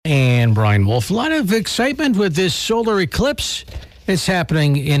and Brian Wolf. A lot of excitement with this solar eclipse. It's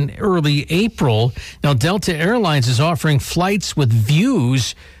happening in early April. Now, Delta Airlines is offering flights with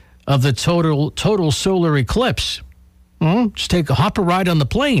views of the total solar eclipse. Just hop a ride on the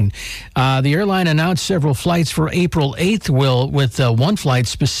plane. The airline announced several flights for April 8th, with one flight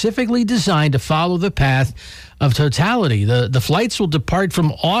specifically designed to follow the path of totality. The flights will depart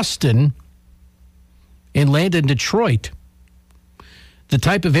from Austin and land in Detroit. The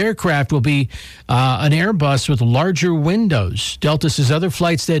type of aircraft will be an Airbus with larger windows. Delta says other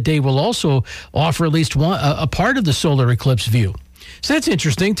flights that day will also offer at least a part of the solar eclipse view. So that's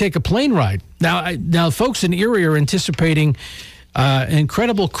interesting. Take a plane ride. Now, folks in Erie are anticipating an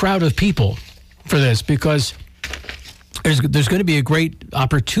incredible crowd of people for this because there's going to be a great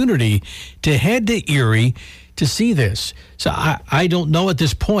opportunity to head to Erie to see this. So I don't know at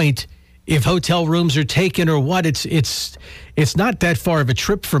this point if hotel rooms are taken or what. It's not that far of a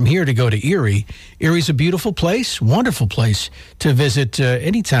trip from here to go to Erie. Erie's a beautiful place, wonderful place to visit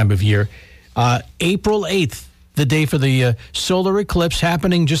any time of year. April 8th. The day for the solar eclipse,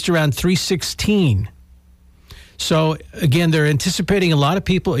 happening just around 3:16. So again, they're anticipating a lot of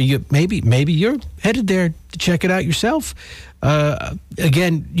people. Maybe you're headed there to check it out yourself.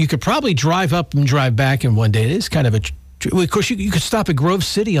 Again, you could probably drive up and drive back in one day. It is kind of of course, you could stop at Grove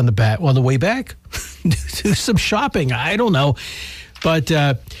City on the way back, do some shopping. I don't know, but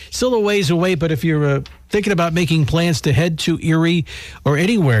still a ways away. But if you're thinking about making plans to head to Erie or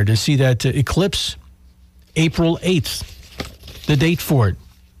anywhere to see that eclipse, April 8th, the date for it,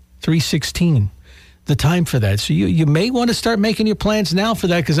 3:16, the time for that. So you may want to start making your plans now for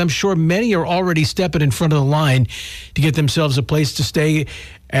that, because I'm sure many are already stepping in front of the line to get themselves a place to stay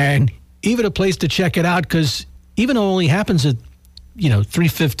and even a place to check it out, because even though it only happens at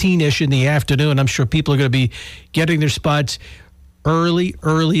 3:15-ish in the afternoon, I'm sure people are going to be getting their spots early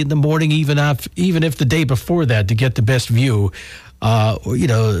in the morning, even if the day before that, to get the best view.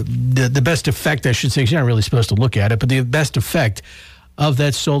 The best effect, I should say. You're not really supposed to look at it, but the best effect of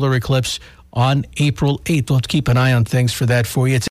that solar eclipse on April 8th. We'll have to keep an eye on things for that for you. It's